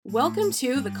Welcome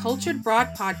to the Cultured Broad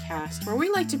podcast, where we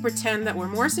like to pretend that we're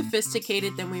more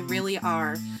sophisticated than we really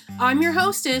are. I'm your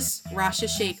hostess, Rasha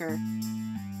Shaker.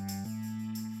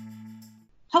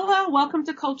 Hello, welcome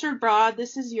to Cultured Broad.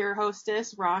 This is your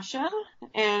hostess, Rasha,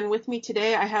 and with me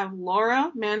today I have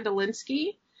Laura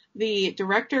Mandolinsky, the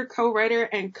director, co-writer,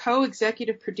 and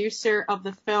co-executive producer of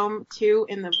the film Two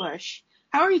in the Bush.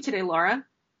 How are you today, Laura?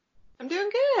 I'm doing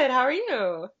good. How are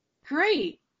you?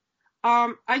 Great.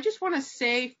 I just want to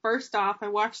say, first off, I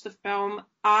watched the film.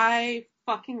 I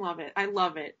fucking love it. I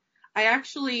love it. I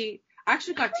actually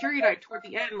got teary-eyed toward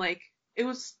the end. Like, it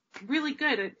was really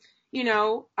good.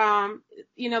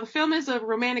 The film is a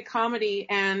romantic comedy,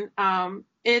 and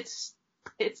it's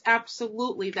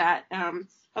absolutely that.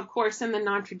 Of course, in the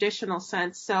non-traditional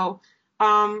sense. So,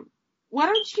 why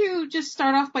don't you just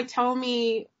start off by telling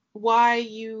me why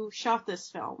you shot this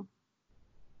film?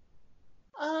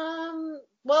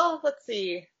 Well, let's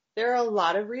see. There are a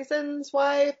lot of reasons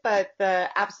why, but the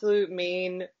absolute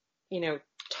main,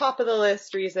 top of the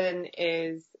list reason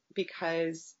is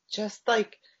because just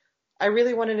like I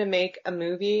really wanted to make a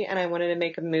movie, and I wanted to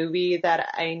make a movie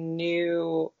that I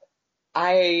knew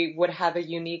I would have a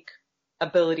unique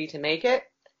ability to make it.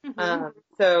 Mm-hmm.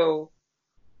 So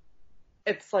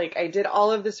it's like I did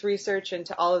all of this research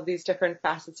into all of these different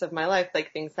facets of my life,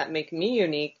 like things that make me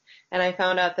unique, and I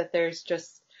found out that there's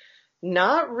just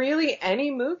not really any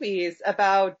movies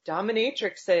about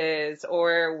dominatrixes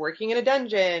or working in a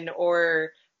dungeon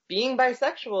or being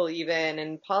bisexual even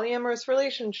and polyamorous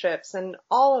relationships and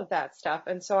all of that stuff.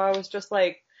 And so I was just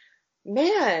like,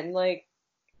 man, like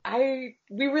we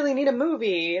really need a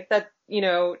movie that,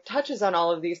 touches on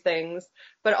all of these things,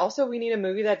 but also we need a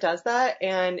movie that does that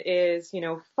and is,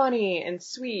 funny and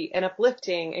sweet and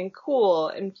uplifting and cool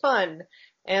and fun.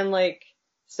 And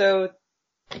so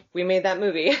we made that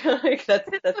movie. Like that's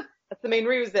the main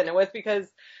reason. It was because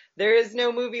there is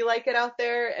no movie like it out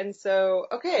there, and so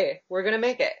okay, we're gonna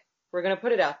make it. We're gonna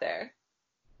put it out there.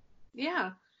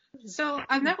 Yeah. So,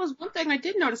 and that was one thing I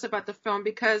did notice about the film,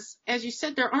 because as you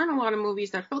said, there aren't a lot of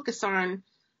movies that focus on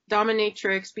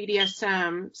dominatrix,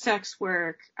 BDSM, sex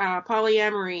work,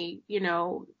 polyamory,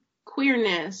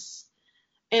 queerness.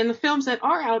 And the films that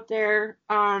are out there,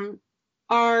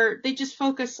 they just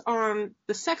focus on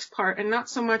the sex part and not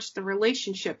so much the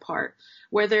relationship part,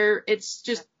 whether it's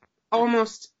just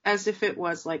almost as if it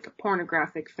was like a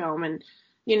pornographic film. And,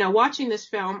 watching this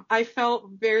film, I felt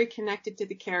very connected to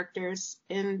the characters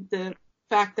in the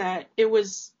fact that it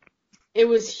was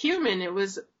human, it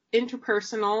was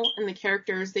interpersonal, and the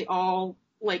characters, they all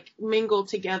like mingled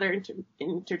together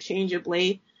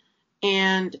interchangeably.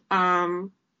 And,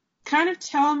 kind of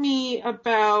tell me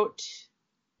about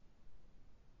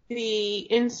the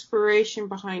inspiration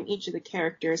behind each of the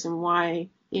characters and why,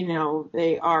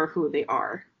 they are who they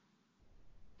are.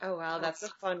 Oh, wow, that's a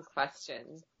fun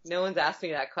question. No one's asked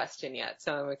me that question yet,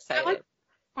 so I'm excited. That was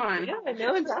fun. Yeah,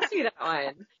 no one's asked me that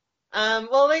one.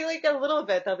 Well, like a little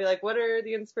bit, they'll be like, what are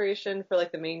the inspiration for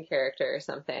like the main character or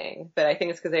something? But I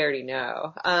think it's because they already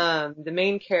know. The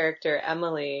main character,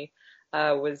 Emily,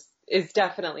 is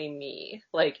definitely me.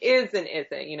 Like, is and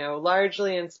isn't,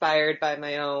 largely inspired by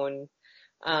my own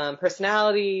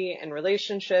personality and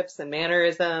relationships and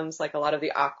mannerisms, like a lot of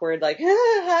the awkward, like,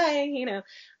 hi,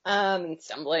 and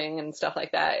stumbling and stuff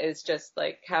like that is just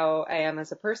like how I am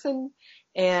as a person.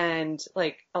 And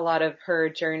like a lot of her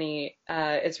journey,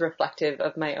 is reflective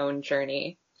of my own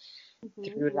journey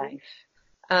through life.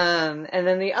 And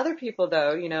then the other people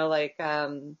though,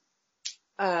 I'm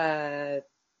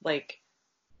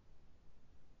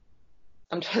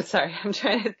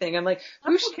trying to think. I'm like,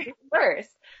 who should be first?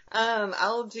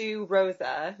 I'll do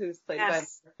Rosa, who's played by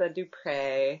Melissa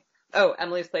Dupre. Oh,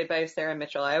 Emily's played by Sarah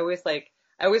Mitchell. I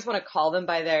always want to call them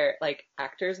by their like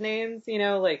actors' names,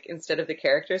 instead of the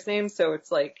characters' names. So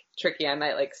it's like tricky. I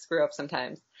might like screw up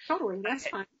sometimes. Totally, that's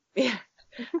fine. Yeah.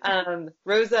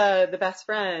 Rosa, the best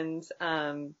friend,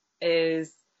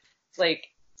 is like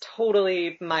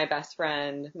totally my best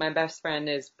friend. My best friend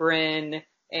is Bryn.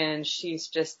 And she's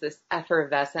just this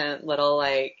effervescent little,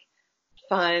 like,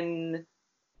 fun,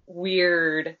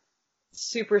 weird,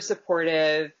 super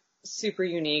supportive, super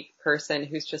unique person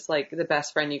who's just, like, the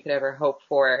best friend you could ever hope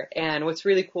for. And what's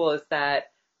really cool is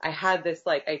that I had this,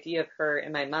 like, idea of her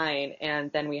in my mind,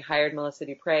 and then we hired Melissa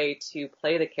Dupre to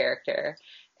play the character.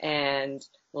 And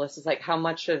Melissa's like, how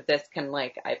much of this can,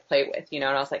 like, I play with, And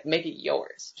I was like, make it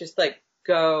yours. Just, like,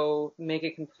 go make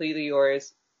it completely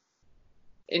yours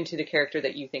into the character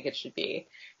that you think it should be.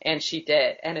 And she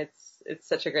did. And it's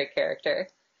such a great character.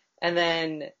 And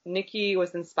then Nikki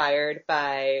was inspired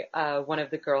by one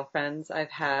of the girlfriends I've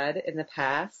had in the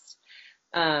past.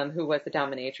 who was a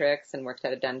dominatrix and worked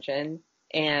at a dungeon.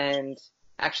 And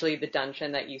actually the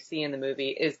dungeon that you see in the movie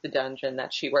is the dungeon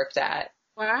that she worked at.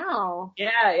 Wow.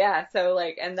 Yeah, yeah. So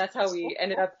like, and that's how we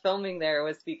ended up filming there,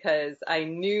 was because I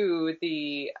knew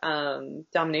the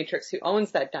dominatrix who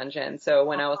owns that dungeon. So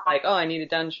when I was like, oh, I need a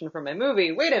dungeon for my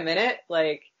movie, wait a minute,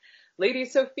 like Lady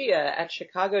Sophia at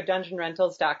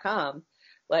ChicagoDungeonRentals.com,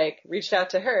 like reached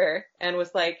out to her and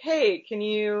was like, hey, can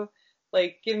you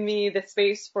like give me the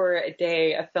space for a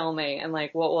day of filming, and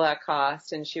like what will that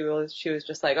cost? And she was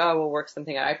just like, oh, we'll work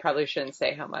something out. I probably shouldn't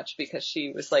say how much because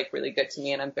she was like really good to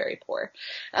me and I'm very poor.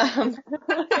 Um,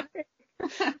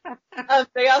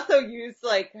 they also used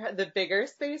like the bigger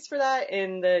space for that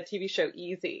in the TV show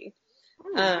Easy.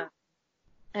 And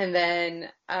then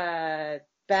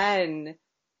Ben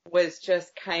was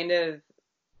just kind of,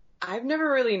 I've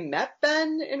never really met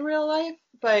Ben in real life,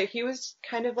 but he was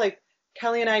kind of like,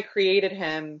 Kelly and I created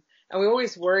him, and we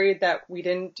always worried that we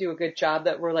didn't do a good job,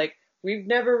 that we're like, we've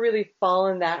never really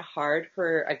fallen that hard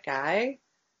for a guy.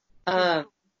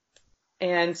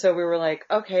 And so we were like,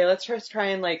 okay, let's just try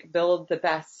and like build the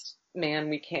best man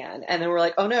we can. And then we're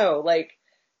like, oh no, like,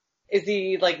 is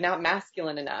he like not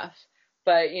masculine enough?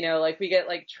 But, you know, like we get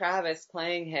like Travis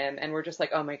playing him and we're just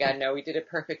like, oh my God, no, we did a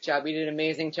perfect job. We did an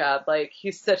amazing job. Like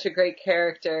he's such a great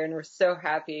character and we're so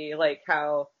happy like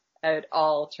how it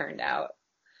all turned out.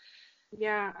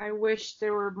 Yeah, I wish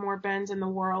there were more Bens in the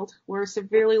world. We're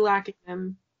severely lacking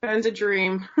them. Ben's a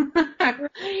dream.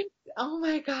 Right? Oh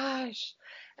my gosh.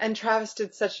 And Travis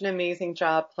did such an amazing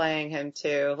job playing him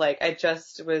too. Like I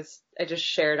just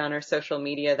shared on our social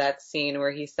media that scene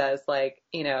where he says like,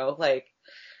 you know, like,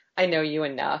 I know you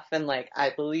enough and like I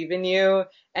believe in you.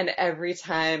 And every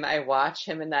time I watch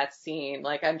him in that scene,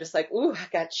 like I'm just like, ooh, I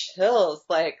got chills.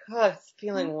 Like, oh, it's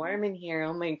feeling warm in here.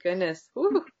 Oh my goodness.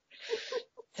 Ooh,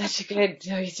 he does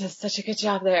such a good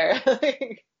job there.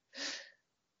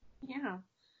 Yeah.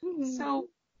 So,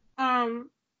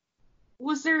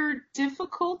 was there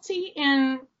difficulty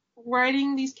in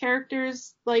writing these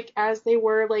characters like as they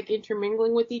were like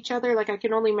intermingling with each other? Like I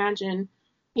can only imagine,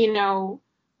 you know,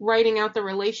 writing out the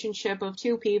relationship of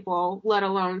two people, let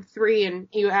alone three, and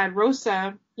you add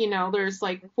Rosa, you know, there's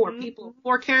like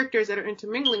four characters that are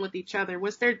intermingling with each other.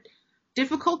 Was there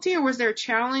difficulty or was there a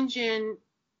challenge in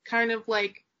kind of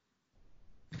like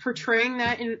portraying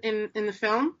that in the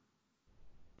film?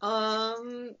 Not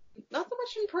so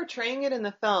much in portraying it in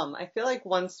the film. I feel like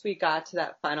once we got to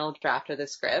that final draft of the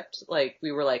script, like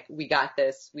we were like, we got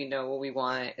this, we know what we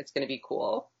want, it's gonna be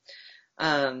cool.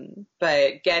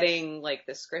 But getting like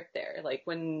the script there, like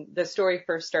when the story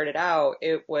first started out,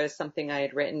 it was something I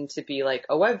had written to be like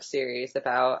a web series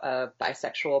about a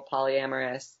bisexual,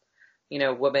 polyamorous, you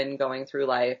know, woman going through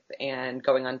life and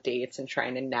going on dates and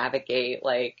trying to navigate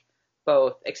like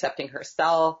both accepting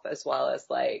herself as well as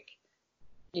like,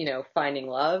 you know, finding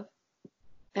love.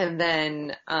 And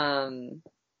then,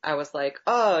 I was like,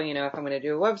 oh, you know, if I'm going to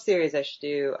do a web series, I should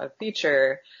do a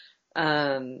feature.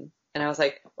 And I was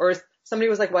like, or somebody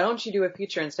was like, why don't you do a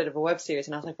feature instead of a web series?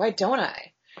 And I was like, why don't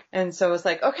I? And so I was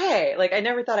like, okay, like I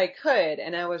never thought I could.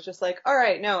 And I was just like, all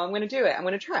right, no, I'm going to do it. I'm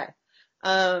going to try.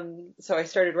 So I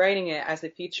started writing it as a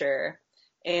feature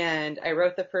and I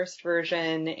wrote the first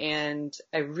version and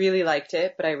I really liked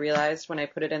it, but I realized when I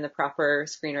put it in the proper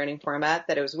screenwriting format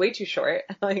that it was way too short.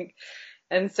 Like,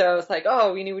 and so I was like,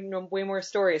 oh, we need way more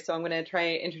stories. So I'm going to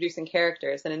try introducing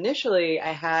characters. And initially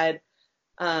I had,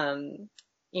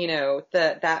 you know,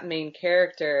 that main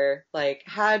character, like,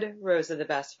 had Rosa the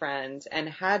best friend and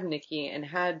had Nikki and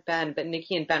had Ben, but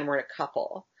Nikki and Ben weren't a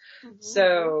couple.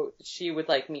 So she would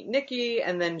like meet Nikki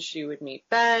and then she would meet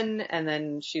Ben and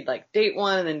then she'd like date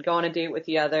one and then go on a date with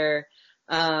the other.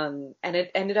 And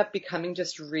it ended up becoming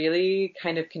just really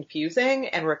kind of confusing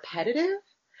and repetitive,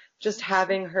 just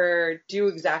having her do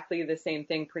exactly the same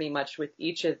thing pretty much with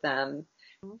each of them.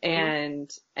 And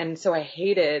so I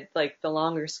hated like the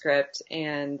longer script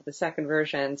and the second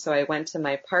version. So I went to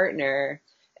my partner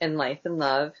in Life and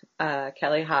Love,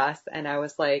 Kelly Haas, and I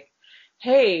was like,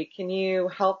 hey, can you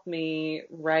help me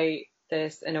write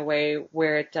this in a way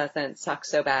where it doesn't suck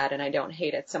so bad and I don't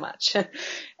hate it so much?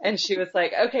 And she was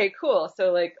like, okay, cool.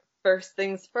 So like first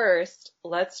things first,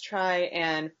 let's try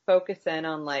and focus in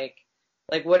on like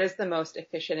what is the most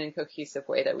efficient and cohesive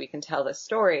way that we can tell this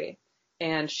story?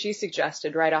 And she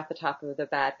suggested right off the top of the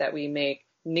bat that we make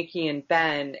Nikki and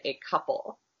Ben a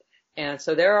couple. And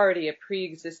so they're already a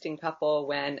pre-existing couple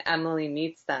when Emily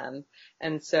meets them.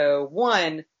 And so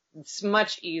one, it's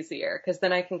much easier because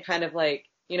then I can kind of like,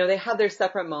 you know, they have their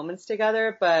separate moments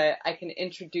together, but I can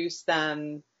introduce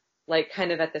them like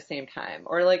kind of at the same time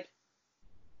or like,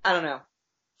 I don't know,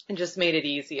 it just made it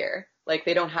easier. Like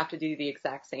they don't have to do the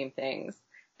exact same things.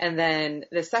 And then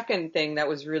the second thing that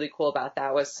was really cool about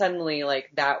that was suddenly like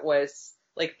that was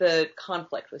like the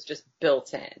conflict was just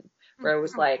built in, where it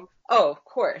was like, oh, of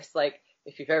course, like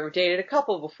if you've ever dated a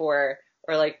couple before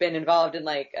or like been involved in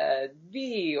like a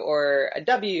V or a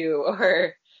W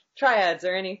or triads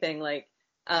or anything, like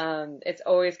it's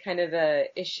always kind of a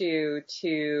issue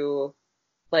to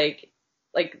like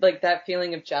that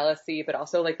feeling of jealousy, but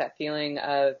also like that feeling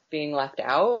of being left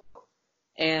out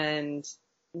and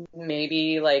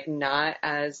maybe like not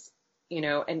as,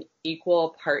 an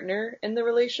equal partner in the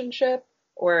relationship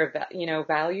or,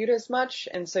 valued as much.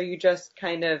 And so you just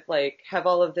kind of like have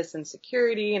all of this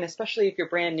insecurity, and especially if you're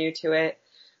brand new to it,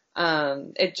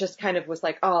 it just kind of was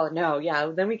like, oh no,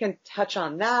 yeah, then we can touch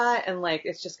on that. And like,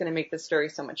 it's just going to make the story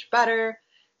so much better.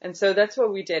 And so that's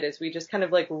what we did, is we just kind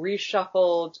of like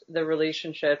reshuffled the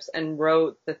relationships and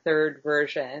wrote the third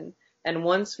version. And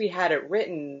once we had it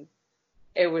written,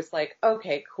 it was like,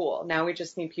 okay, cool. Now we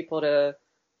just need people to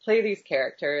play these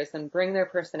characters and bring their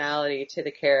personality to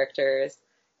the characters.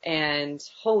 And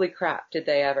holy crap, did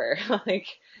they ever.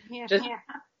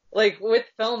 Like with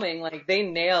filming, like they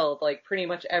nailed like pretty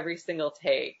much every single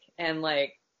take. And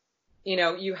like,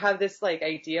 you have this like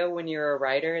idea when you're a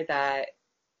writer that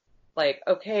like,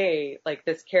 okay, like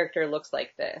this character looks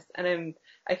like this. And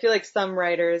I feel like some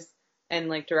writers and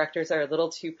like directors are a little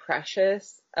too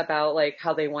precious about like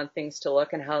how they want things to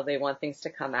look and how they want things to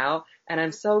come out. And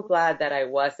I'm so glad that I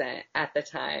wasn't at the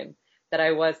time, that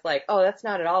I was like, oh, that's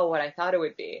not at all what I thought it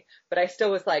would be. But I still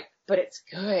was like, but it's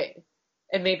good.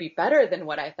 It may be better than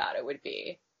what I thought it would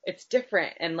be. It's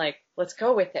different. And like, let's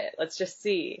go with it. Let's just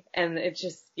see. And it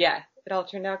just, yeah, it all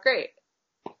turned out great.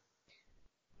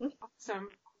 Awesome.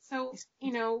 So,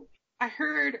 I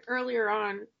heard earlier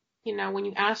on, when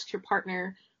you asked your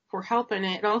partner for help in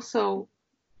it, also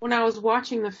when I was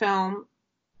watching the film,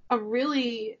 a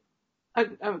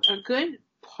good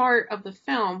part of the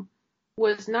film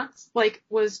was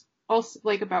also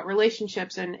like about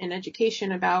relationships and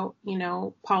education about,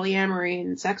 polyamory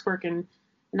and sex work and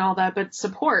all that, but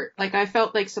support. Like I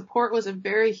felt like support was a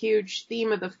very huge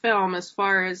theme of the film as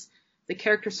far as the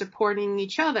characters supporting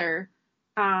each other.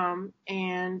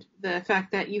 And the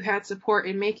fact that you had support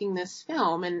in making this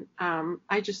film. And,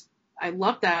 I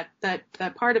love that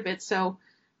part of it. So,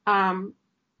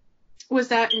 was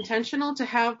that intentional to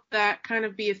have that kind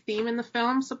of be a theme in the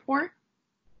film, support?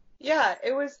 Yeah,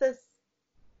 it was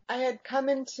I had come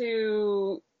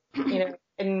into,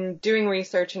 in doing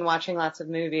research and watching lots of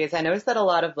movies, I noticed that a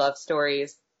lot of love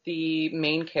stories, the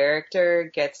main character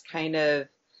gets kind of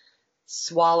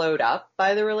swallowed up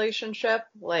by the relationship.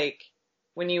 Like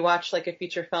when you watch like a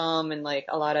feature film and like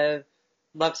a lot of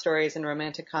love stories and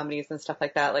romantic comedies and stuff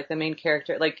like that, like the main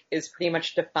character like is pretty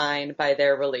much defined by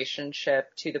their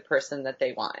relationship to the person that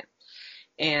they want.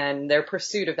 And their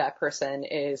pursuit of that person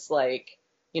is like,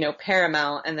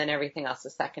 paramount, and then everything else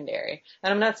is secondary.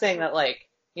 And I'm not saying that like,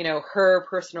 her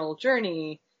personal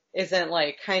journey isn't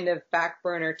like kind of back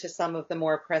burner to some of the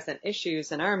more present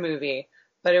issues in our movie,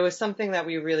 but it was something that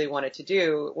we really wanted to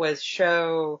do, was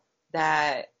show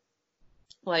that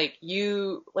like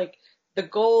the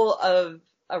goal of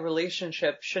a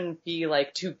relationship shouldn't be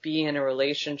like to be in a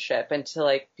relationship and to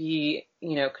like be,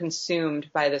 consumed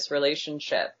by this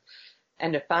relationship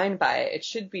and defined by it. It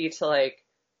should be to like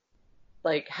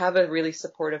have a really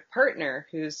supportive partner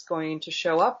who's going to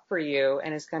show up for you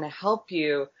and is going to help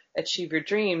you achieve your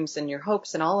dreams and your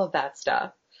hopes and all of that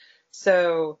stuff.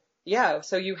 So yeah,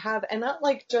 so you have, and not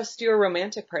like just your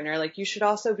romantic partner, like you should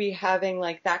also be having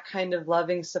like that kind of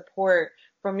loving support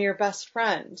from your best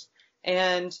friend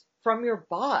and from your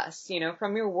boss,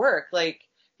 from your work. Like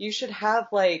you should have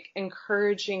like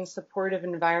encouraging, supportive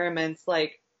environments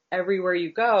like everywhere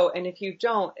you go. And if you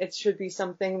don't, it should be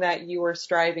something that you are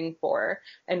striving for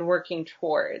and working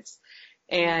towards.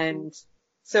 And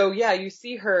so, yeah, you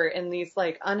see her in these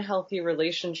like unhealthy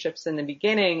relationships in the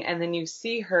beginning, and then you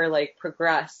see her like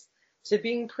progress to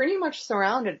being pretty much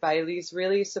surrounded by these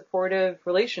really supportive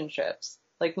relationships,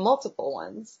 like multiple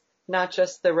ones, not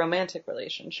just the romantic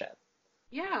relationship.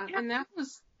 Yeah, and that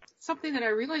was something that I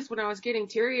realized when I was getting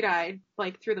teary-eyed,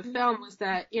 like through the film, was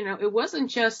that, it wasn't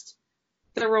just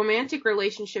the romantic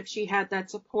relationship she had that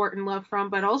support and love from,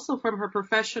 but also from her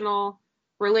professional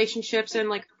relationships and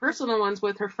like personal ones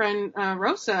with her friend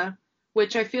Rosa,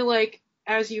 which I feel like,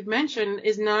 as you've mentioned,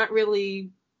 is not really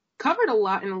covered a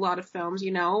lot in a lot of films.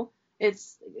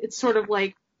 It's sort of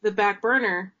like the back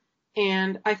burner,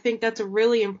 and I think that's a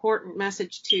really important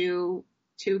message to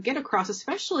get across,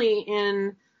 especially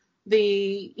in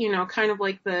the kind of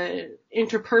like the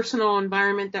interpersonal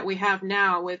environment that we have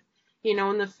now with you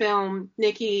know, in the film,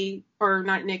 Emily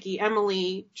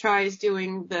tries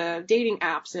doing the dating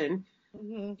apps and,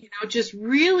 Mm-hmm. you know, just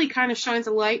really kind of shines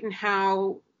a light in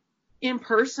how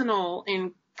impersonal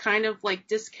and kind of like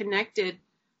disconnected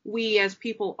we as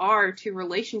people are to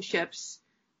relationships.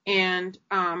 And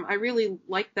I really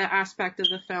like that aspect of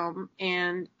the film.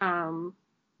 And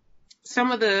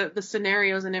some of the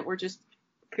scenarios in it were just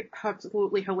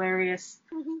absolutely hilarious.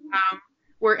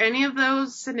 Were any of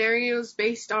those scenarios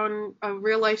based on a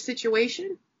real life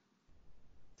situation?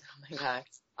 Oh my gosh.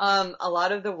 A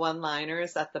lot of the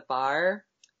one-liners at the bar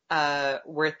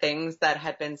were things that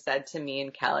had been said to me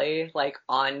and Kelly, like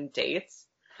on dates.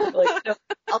 Like so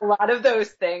a lot of those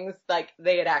things, like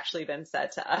they had actually been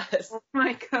said to us. Oh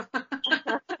my God.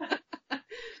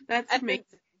 That's amazing.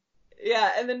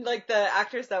 Yeah, and then like the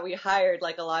actors that we hired,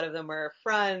 like a lot of them were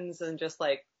friends and just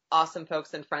like awesome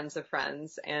folks and friends of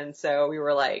friends. And so we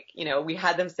were like, you know, we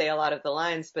had them say a lot of the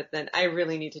lines, but then I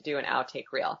really need to do an outtake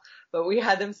reel. But we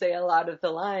had them say a lot of the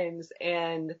lines,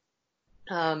 and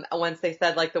once they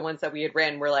said like the ones that we had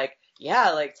written, we're like,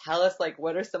 yeah, like tell us like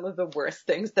what are some of the worst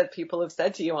things that people have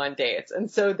said to you on dates.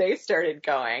 And so they started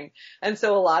going. And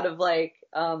so a lot of like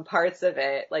parts of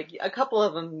it, like a couple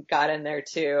of them got in there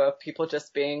too, of people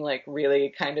just being like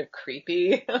really kind of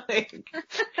creepy, like,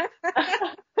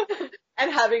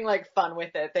 and having like fun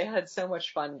with it. They had so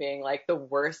much fun being like the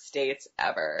worst dates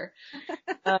ever.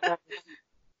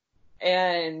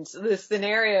 And the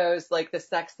scenarios, like the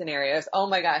sex scenarios, oh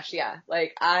my gosh, yeah.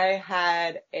 Like I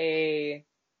had a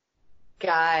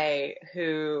guy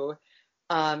who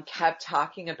kept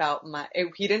talking about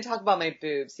he didn't talk about my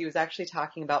boobs. He was actually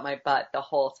talking about my butt the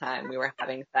whole time we were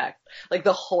having sex. Like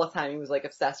the whole time he was like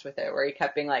obsessed with it, where he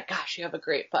kept being like, gosh, you have a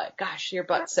great butt. Gosh, your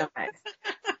butt's so nice.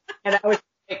 And I was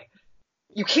like,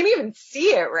 you can't even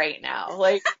see it right now.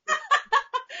 Like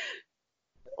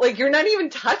you're not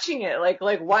even touching it. Like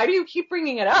why do you keep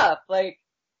bringing it up? Like,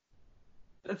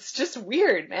 it's just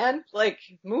weird, man. Like,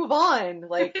 move on.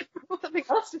 Like, something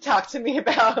else to talk to me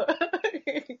about.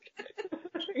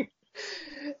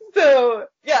 So,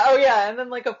 yeah, oh yeah. And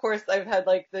then like, of course, I've had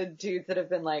like the dudes that have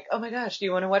been like, oh my gosh, do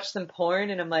you want to watch some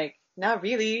porn? And I'm like, not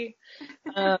really.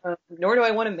 Nor do I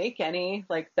want to make any.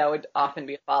 Like, that would often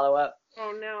be a follow-up.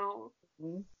 Oh no.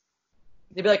 Mm-hmm.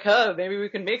 They'd be like, oh, maybe we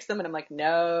can make some. And I'm like,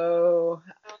 no.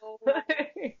 Oh.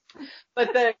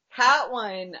 But the cat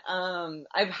one,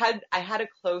 I had a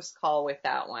close call with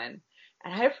that one.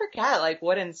 And I forget, like,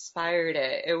 what inspired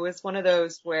it. It was one of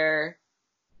those where,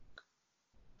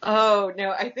 oh,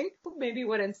 no, I think maybe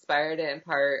what inspired it in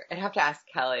part, I'd have to ask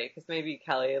Kelly, because maybe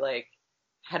Kelly, like,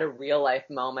 had a real life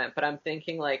moment, but I'm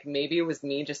thinking like maybe it was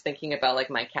me just thinking about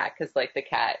like my cat, because like the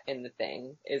cat in the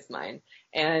thing is mine,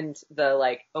 and the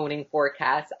like owning 4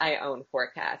 cats, I own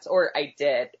 4 cats, or I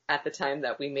did at the time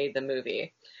that we made the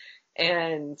movie.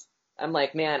 And I'm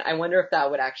like, man, I wonder if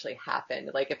that would actually happen.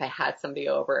 Like if I had somebody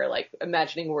over, like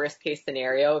imagining worst case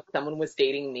scenario, if someone was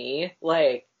dating me,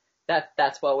 like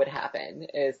that's what would happen,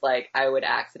 is like I would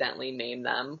accidentally maim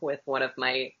them with one of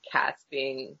my cats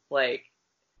being like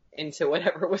into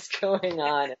whatever was going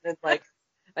on, and then like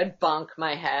I'd bonk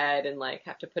my head and like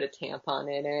have to put a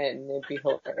tampon in it, and it'd be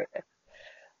hilarious.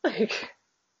 Like,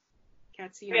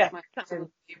 Cat's Ears, my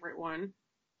favorite one.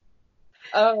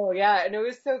 Oh yeah, and it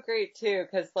was so great too,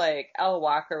 because like Elle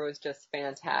Walker was just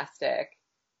fantastic,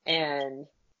 and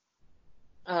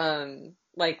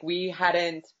like we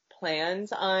hadn't planned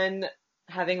on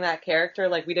having that character,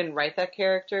 like we didn't write that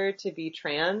character to be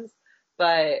trans,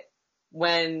 but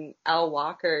when Elle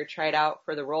Walker tried out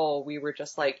for the role, we were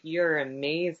just like, you're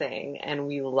amazing and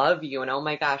we love you, and oh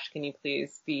my gosh, can you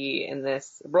please be in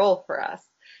this role for us?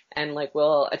 And like,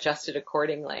 we'll adjust it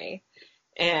accordingly.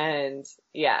 And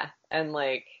yeah, and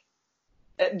like,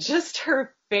 just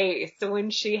her face when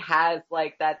she has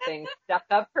like that thing stuck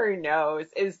up her nose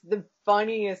is the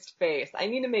funniest face. I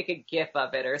need to make a gif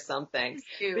of it or something.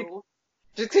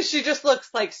 Just because she just looks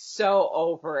like so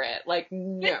over it. Like,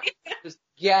 no, just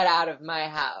get out of my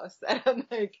house. And I'm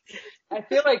like, I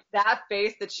feel like that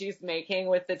face that she's making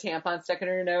with the tampon stuck in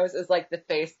her nose is like the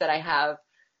face that I have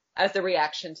as a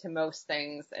reaction to most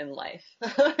things in life.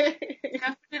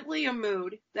 Definitely a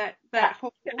mood. That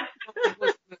whole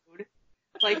was mood.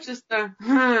 Like just a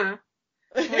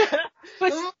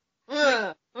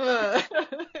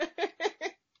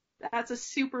that's a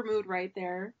super mood right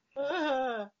there.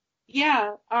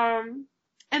 Yeah, and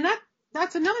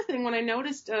that's another thing when I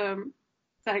noticed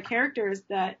that character is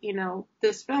that, you know,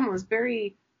 this film was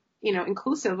very, you know,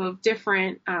 inclusive of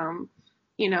different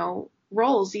you know,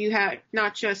 roles. You had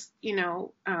not just, you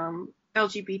know,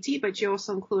 LGBT, but you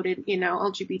also included, you know,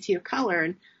 LGBT of color.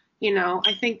 And, you know,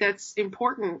 I think that's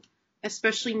important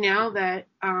especially now that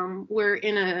we're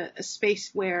in a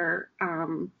space where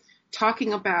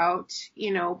talking about,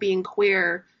 being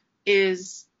queer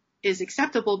is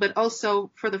acceptable, but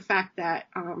also for the fact that,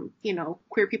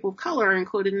 queer people of color are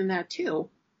included in that too.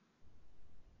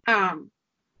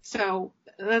 So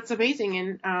that's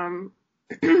amazing.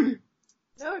 And,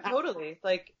 No, totally.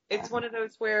 Like, it's one of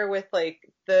those where with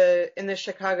like in the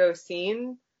Chicago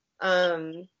scene,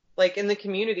 like in the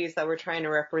communities that we're trying to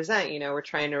represent, we're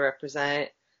trying to represent,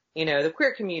 the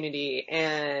queer community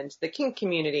and the kink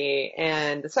community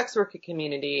and the sex worker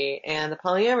community and the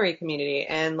polyamory community.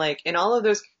 And like in all of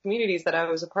those communities that I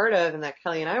was a part of and that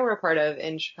Kelly and I were a part of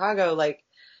in Chicago, like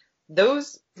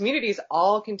those communities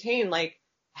all contain like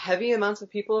heavy amounts of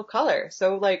people of color.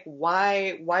 So like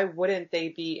why wouldn't they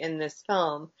be in this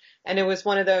film? And it was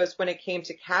one of those, when it came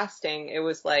to casting, it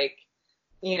was like,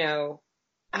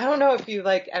 I don't know if you've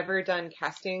like ever done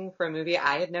casting for a movie.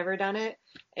 I had never done it.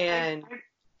 And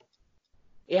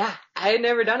yeah, I had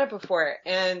never done it before.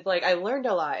 And like I learned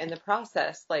a lot in the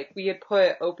process. Like we had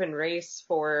put open race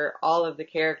for all of the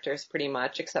characters pretty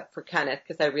much, except for Kenneth,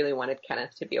 because I really wanted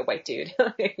Kenneth to be a white dude.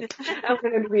 I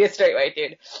wanted him to be a straight white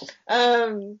dude.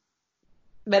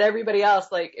 But everybody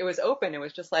else, like it was open. It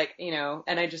was just like, and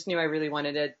I just knew I really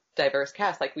wanted a diverse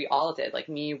cast. Like we all did, like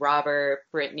me, Robert,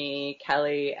 Brittany,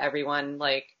 Kelly, everyone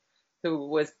like who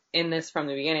was in this from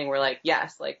the beginning were like,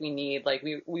 yes, like we need, like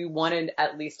we wanted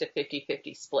at least a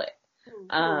 50-50 split.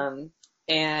 Mm-hmm.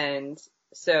 And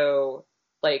so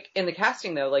like in the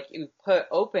casting though, like you put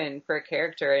open for a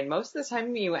character and most of the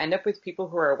time you end up with people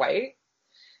who are white.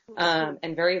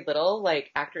 And very little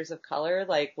like actors of color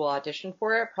like will audition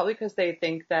for it, probably because they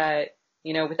think that,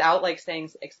 without like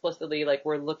saying explicitly, like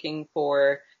we're looking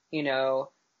for,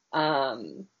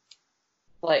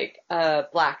 like a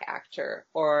black actor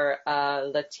or a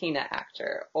Latina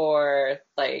actor or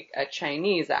like a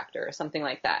Chinese actor or something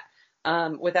like that.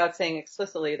 Without saying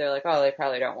explicitly, they're like, oh, they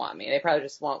probably don't want me. They probably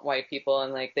just want white people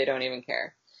and like they don't even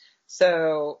care.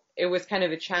 So it was kind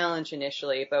of a challenge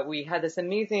initially, but we had this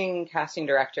amazing casting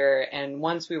director. And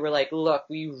once we were like, look,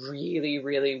 we really,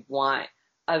 really want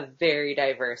a very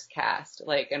diverse cast,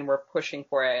 like, and we're pushing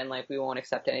for it and like, we won't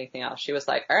accept anything else. She was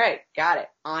like, all right, got it,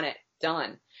 on it,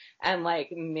 done. And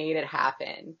like made it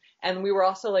happen. And we were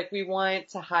also like, we want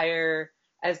to hire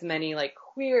as many like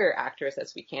queer actors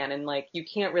as we can. And like, you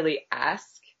can't really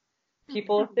ask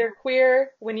people if they're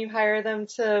queer when you hire them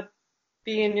to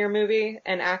be in your movie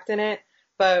and act in it,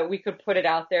 but we could put it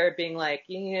out there being like,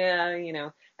 yeah,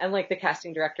 and like the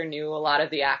casting director knew a lot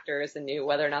of the actors and knew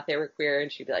whether or not they were queer.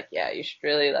 And she'd be like, yeah, you should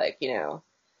really like,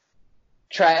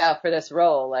 try out for this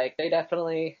role. Like they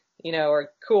definitely,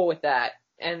 are cool with that.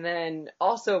 And then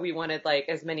also we wanted like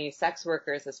as many sex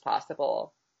workers as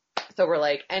possible. So we're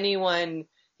like anyone,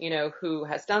 who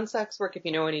has done sex work, if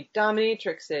you know any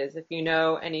dominatrixes, if you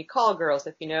know any call girls,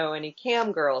 if you know any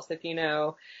cam girls, if you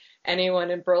know anyone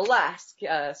in burlesque,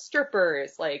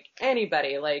 strippers, like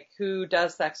anybody like who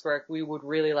does sex work, we would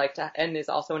really like to, and is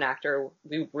also an actor,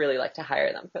 we would really like to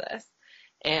hire them for this.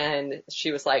 And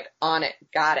she was like, on it,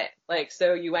 got it. Like,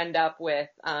 so you end up with,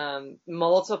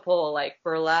 multiple like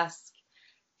burlesque,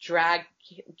 drag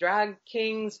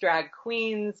kings, drag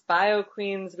queens, bio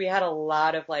queens. We had a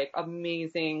lot of like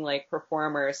amazing like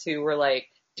performers who were like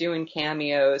doing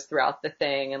cameos throughout the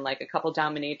thing and like a couple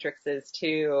dominatrixes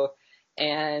too.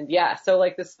 And yeah, so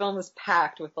like this film is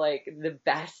packed with like the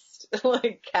best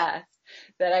like cast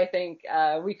that I think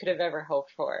we could have ever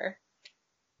hoped for.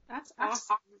 That's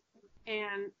awesome.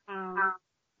 And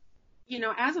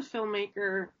as a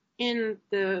filmmaker in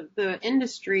the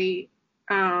industry,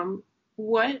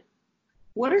 what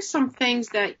are some things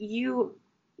that you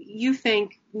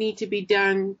think need to be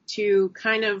done to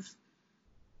kind of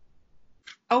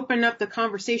open up the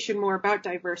conversation more about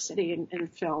diversity in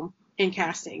film, in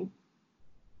casting?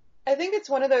 I think it's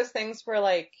one of those things where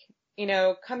like,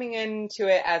 coming into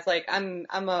it as like, I'm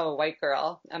a white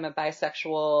girl. I'm a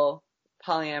bisexual,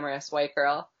 polyamorous white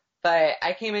girl. But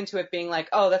I came into it being like,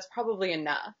 oh, that's probably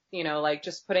enough. Like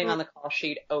just putting on the call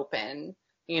sheet open,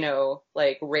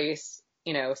 like race,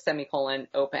 semicolon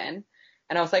open.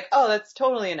 And I was like, oh, that's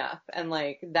totally enough. And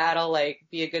like, that'll like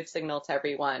be a good signal to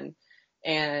everyone.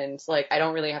 And like, I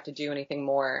don't really have to do anything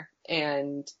more.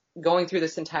 And going through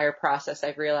this entire process,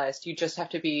 I've realized you just have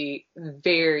to be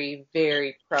very,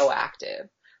 very proactive.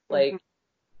 Like,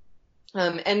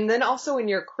 and then also in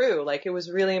your crew, like it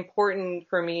was really important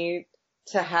for me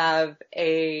to have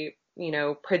a,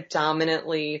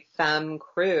 predominantly femme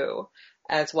crew,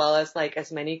 as well as like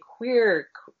as many queer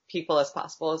people as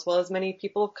possible, as well as many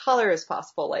people of color as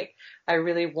possible. Like I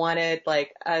really wanted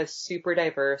like a super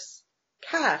diverse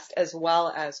cast as well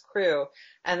as crew.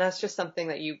 And that's just something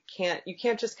that you can't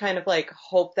just kind of like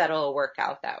hope that it'll work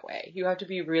out that way. You have to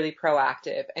be really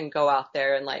proactive and go out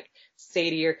there and like say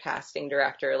to your casting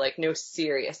director, like, no,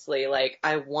 seriously, like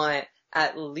I want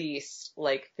at least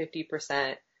like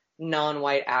 50%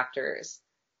 non-white actors,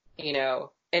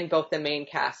 in both the main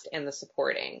cast and the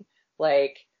supporting.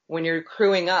 Like when you're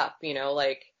crewing up,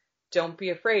 like don't be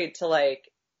afraid to like,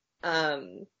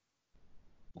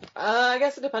 I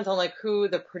guess it depends on like who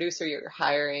the producer you're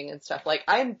hiring and stuff. Like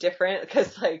I'm different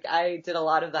because like I did a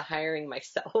lot of the hiring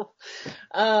myself.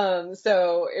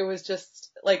 So it was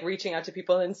just like reaching out to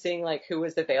people and seeing like who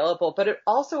was available. But it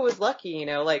also was lucky,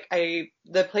 like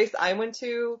the place I went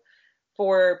to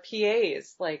for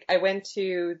PAs, like I went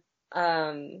to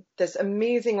this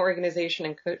amazing organization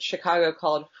in Chicago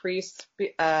called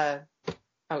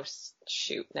oh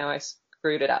shoot, now I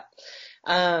screwed it up.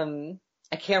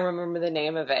 I can't remember the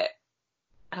name of it.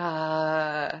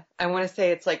 I want to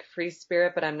say it's like Free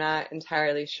Spirit, but I'm not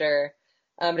entirely sure.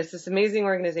 But it's this amazing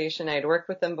organization. I had worked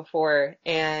with them before,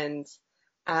 and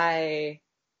I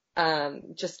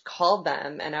just called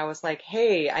them and I was like,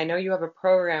 hey, I know you have a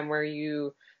program where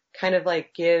you kind of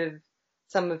like give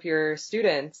some of your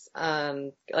students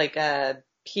like a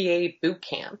PA boot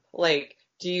camp. Like,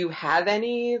 do you have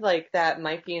any like that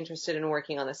might be interested in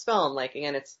working on this film? Like,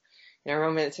 again, it's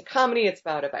romantic comedy. It's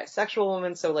about a bisexual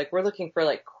woman. So like we're looking for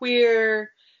like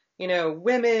queer,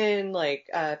 women, like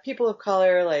people of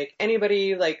color, like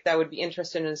anybody like that would be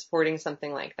interested in supporting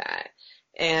something like that.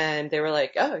 And they were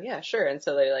like, oh yeah, sure. And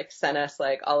so they like sent us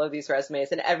like all of these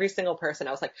resumes, and every single person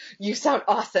I was like, you sound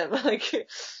awesome. Like,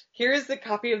 here's the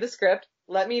copy of the script.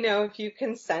 Let me know if you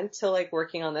consent to like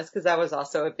working on this. Cause that was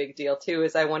also a big deal too,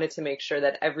 is I wanted to make sure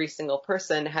that every single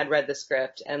person had read the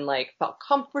script and like felt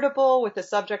comfortable with the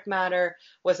subject matter,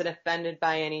 wasn't offended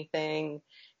by anything,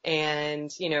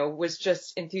 and, was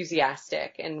just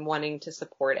enthusiastic and wanting to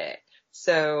support it.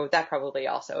 So that probably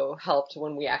also helped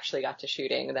when we actually got to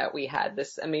shooting, that we had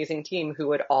this amazing team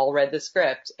who had all read the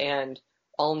script and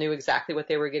all knew exactly what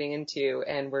they were getting into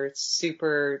and were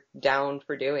super down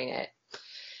for doing it.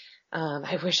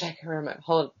 I wish I could remember.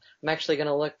 Hold on. I'm actually going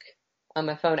to look on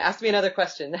my phone. Ask me another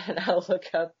question and I'll look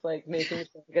up like making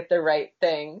sure I get the right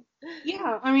thing.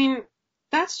 Yeah, I mean,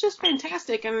 that's just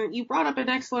fantastic. And you brought up an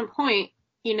excellent point,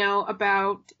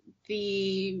 about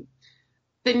the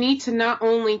need to not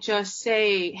only just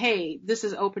say, hey, this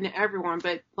is open to everyone,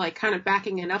 but like kind of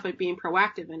backing it up and being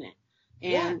proactive in it.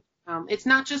 And it's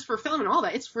not just for film and all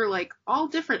that. It's for like all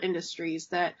different industries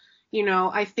that,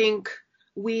 I think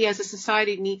we as a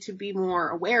society need to be more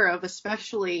aware of,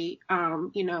 especially,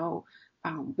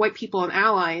 white people and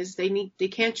allies. They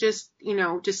can't just,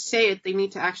 just say it. They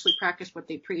need to actually practice what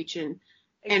they preach and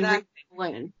bring people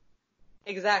in.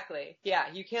 Exactly. Yeah.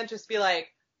 You can't just be like,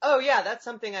 oh yeah, that's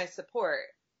something I support,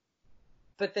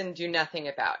 but then do nothing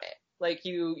about it. Like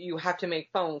you have to make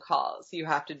phone calls. You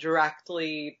have to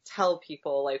directly tell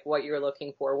people like what you're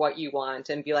looking for, what you want,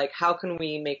 and be like, how can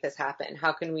we make this happen?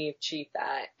 How can we achieve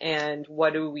that? And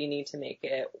what do we need to make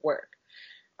it work?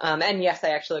 And yes, I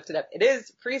actually looked it up. It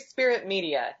is Free Spirit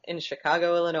Media in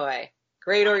Chicago, Illinois.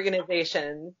 Great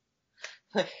organization.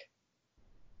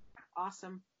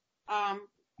 Awesome.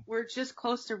 We're just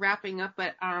close to wrapping up,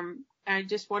 but I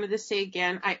just wanted to say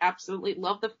again, I absolutely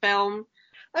love the film.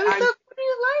 I'm so glad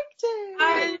you liked it.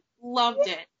 I loved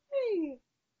Yay. it.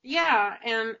 Yeah,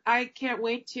 and I can't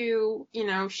wait to,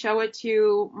 show it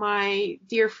to my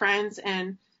dear friends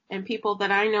and people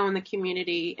that I know in the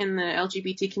community, in the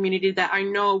LGBT community, that I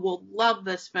know will love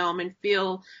this film and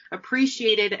feel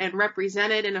appreciated and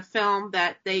represented in a film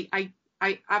that I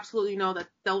absolutely know that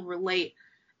they'll relate.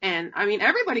 And I mean,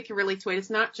 everybody can relate to it. It's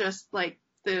not just like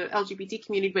the LGBT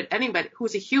community, but anybody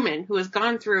who's a human who has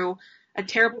gone through a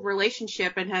terrible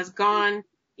relationship and has gone,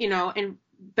 and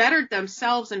bettered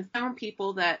themselves and found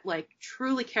people that like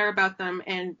truly care about them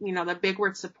and, the big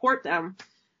word support them.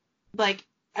 Like,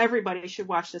 everybody should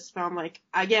watch this film. Like,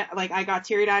 I got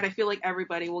teary eyed. I feel like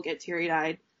everybody will get teary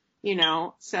eyed,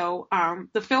 So,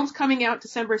 the film's coming out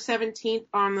December 17th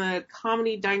on the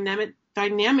Comedy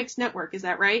Dynamics Network. Is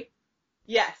that right?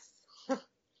 Yes.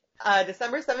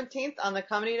 December 17th on the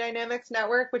Comedy Dynamics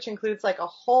Network, which includes like a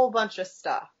whole bunch of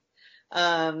stuff.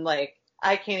 Like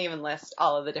I can't even list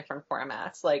all of the different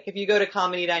formats. Like if you go to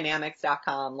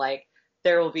comedydynamics.com, like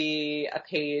there will be a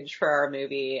page for our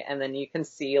movie, and then you can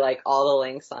see like all the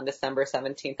links on December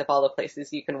 17th of all the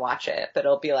places you can watch it. But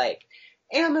it'll be like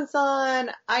Amazon,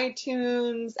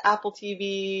 iTunes, Apple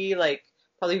TV, like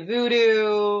probably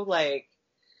Vudu, like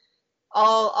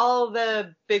all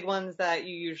the big ones that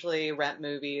you usually rent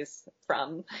movies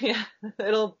from. Yeah,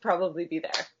 it'll probably be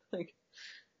there. Like,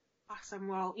 Awesome.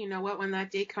 Well, you know what? When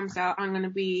that date comes out, I'm going to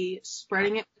be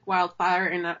spreading it like wildfire,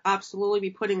 and I'll absolutely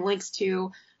be putting links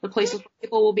to the places where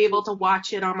people will be able to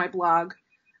watch it on my blog.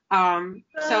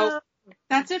 So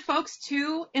that's it, folks.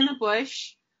 Two in the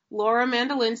Bush, Laura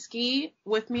Mandolinsky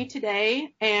with me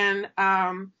today. And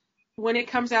when it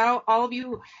comes out, all of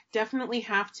you definitely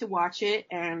have to watch it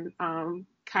and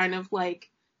kind of like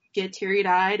get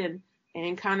teary-eyed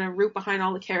and kind of root behind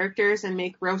all the characters and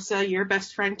make Rosa your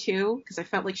best friend too, because I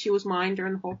felt like she was mine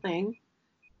during the whole thing.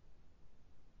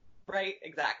 Right,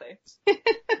 exactly.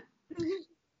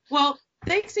 Well,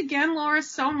 thanks again, Laura,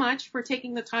 so much for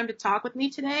taking the time to talk with me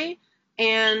today.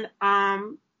 And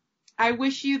I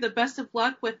wish you the best of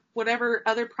luck with whatever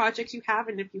other projects you have.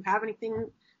 And if you have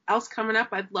anything else coming up,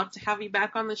 I'd love to have you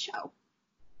back on the show.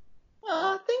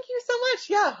 Oh, thank you so much.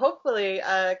 Yeah, hopefully.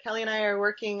 Kelly and I are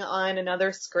working on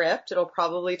another script. It'll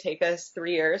probably take us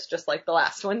 3 years, just like the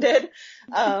last one did.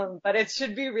 But it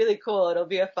should be really cool. It'll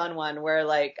be a fun one where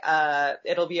like,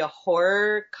 it'll be a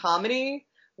horror comedy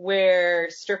where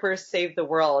strippers save the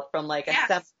world from like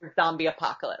a zombie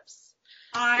apocalypse.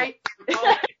 I'm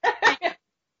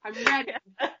ready.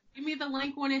 Give me the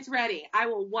link when it's ready. I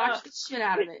will watch the shit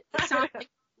out of it.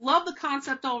 Love the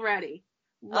concept already.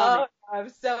 Love it. I'm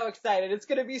so excited. It's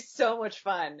going to be so much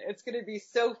fun. It's going to be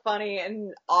so funny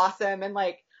and awesome. And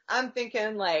like, I'm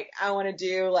thinking like, I want to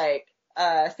do like,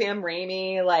 Sam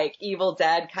Raimi, like Evil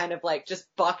Dead, kind of like just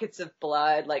buckets of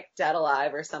blood, like Dead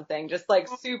Alive or something. Just like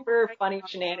super funny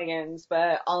shenanigans,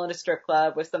 but all in a strip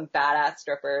club with some badass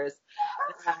strippers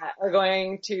that are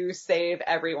going to save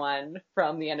everyone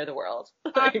from the end of the world.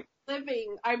 I'm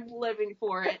living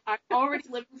for it. I'm already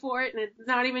living for it and it's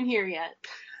not even here yet.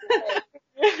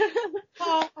 Thank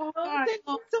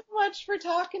you so much for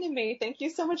talking to me. Thank you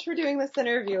so much for doing this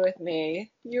interview with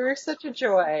me. You were such a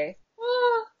joy.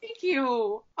 Oh, thank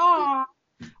you. Oh,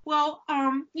 well,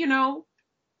 you know,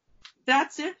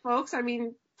 that's it, folks. I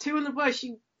mean, Two in the Bush.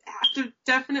 You have to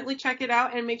definitely check it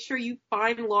out and make sure you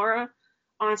find Laura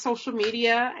on social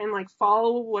media and like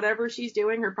follow whatever she's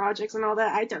doing, her projects and all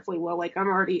that. I definitely will. Like,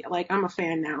 I'm a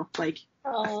fan now. Like,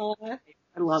 I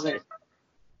love it.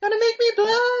 Gonna make me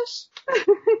blush.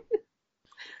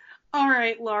 All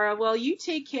right, Laura. Well, you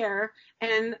take care,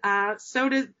 and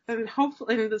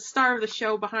hopefully the star of the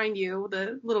show behind you,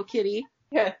 the little kitty,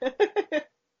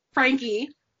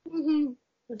 Frankie.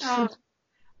 Mm-hmm.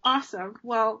 Awesome.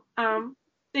 Well,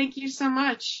 thank you so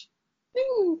much.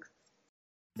 Thanks.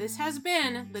 This has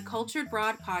been the Cultured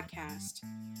Broad Podcast.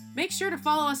 Make sure to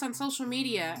follow us on social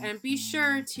media and be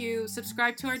sure to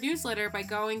subscribe to our newsletter by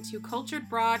going to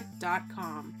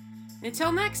culturedbroad.com.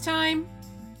 Until next time.